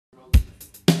I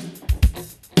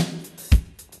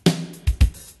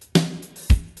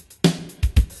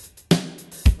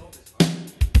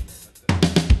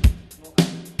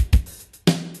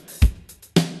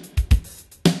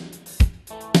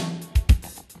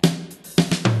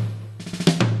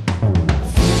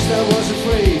was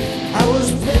afraid, I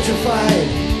was petrified.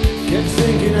 Kept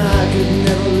thinking I could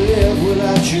never live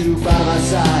without you by my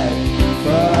side.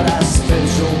 But I spent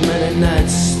so many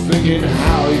nights thinking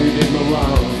how you did me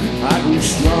wrong. I grew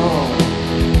strong,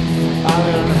 I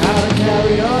learned how to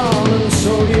carry on. And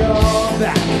so you're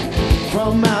back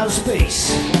from outer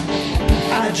space.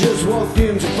 I just walked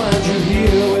in to find you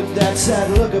here with that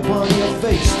sad look upon your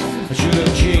face. I should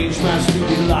have changed my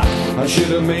stupid lock, I should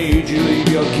have made you leave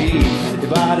your key.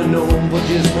 If I'd have known for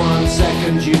just 1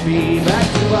 second you'd be back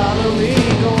to bother me.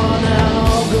 Go on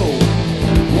now, go,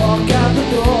 walk out the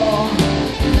door.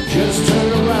 Just turn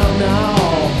around now,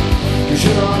 'cause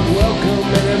you're not welcome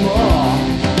anymore.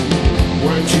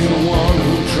 Weren't you the one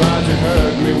who tried to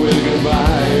hurt me with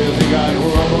goodbye? You think I'd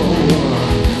crumble?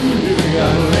 You think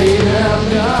I'd lay down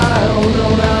and die? Oh no,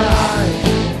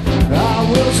 I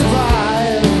will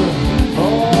survive.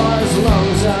 Oh, as long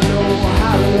as I know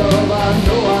how to love, I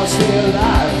know I'll stay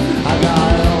alive. I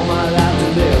got all my life to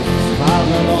live, I've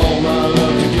got all my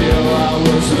love to give. I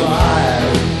will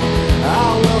survive, I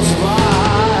will survive.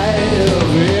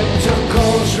 It took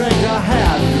all the strength I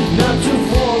had not to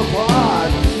fall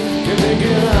apart. Kept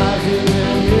thinking I could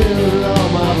mend all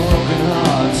my broken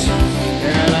hearts.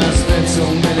 And I spent so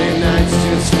many nights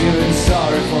just feeling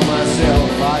sorry for myself.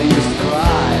 I used to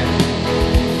cry,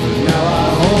 but now I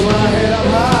hold my head up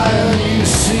high. And you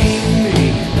see me,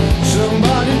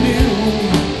 somebody new.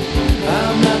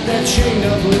 I'm not that chained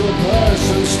up little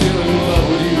person still in love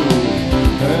with you.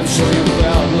 And so you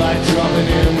felt like dropping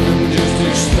in and just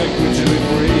expect me to be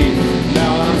free.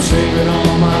 Now I'm saving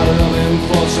all my loving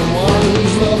for someone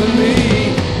who's loving me.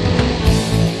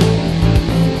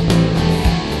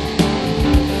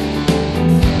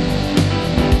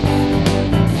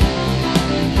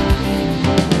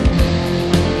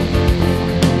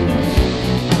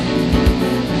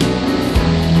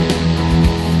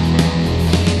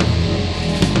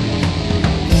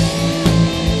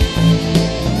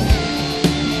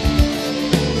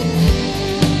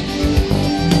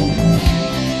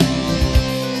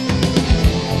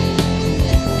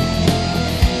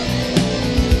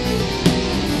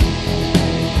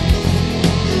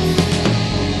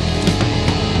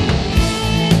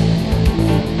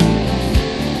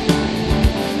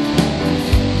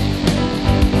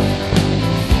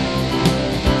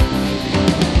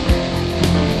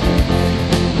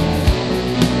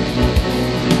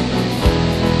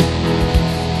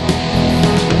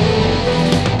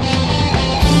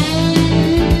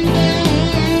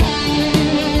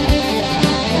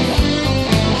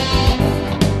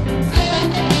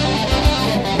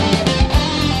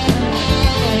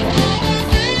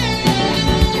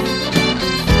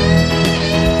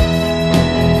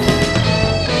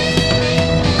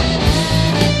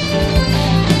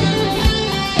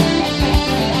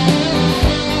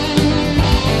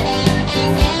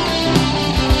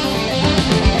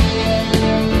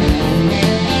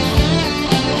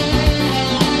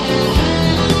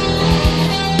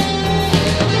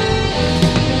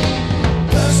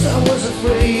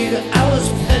 I was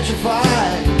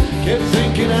petrified, kept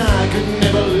thinking I could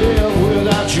never live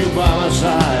without you by my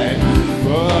side.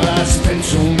 But I spent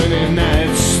so many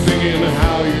nights thinking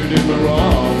how you did me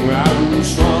wrong. I grew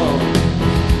strong,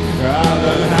 I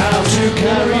learned how to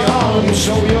carry on.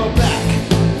 So you're back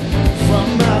from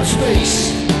outer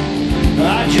space.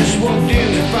 I just walked in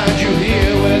to find you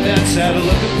here with that sad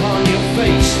look upon your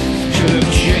face. Should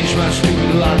have changed my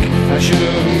stupid lock, I should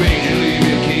have made you leave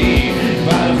your key. If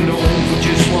I'd have known for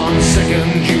just 1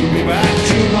 second you'd be back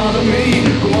to bother me.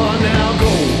 Go on now,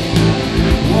 go,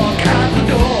 walk out the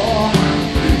door.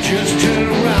 Just turn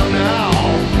around now,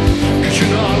 'cause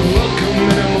you're not welcome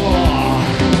anymore.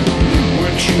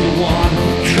 Weren't you the one who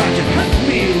tried to hurt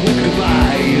me with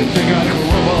goodbye? You think I'd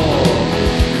crumble?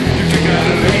 You think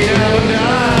I'd lay down and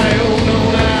die?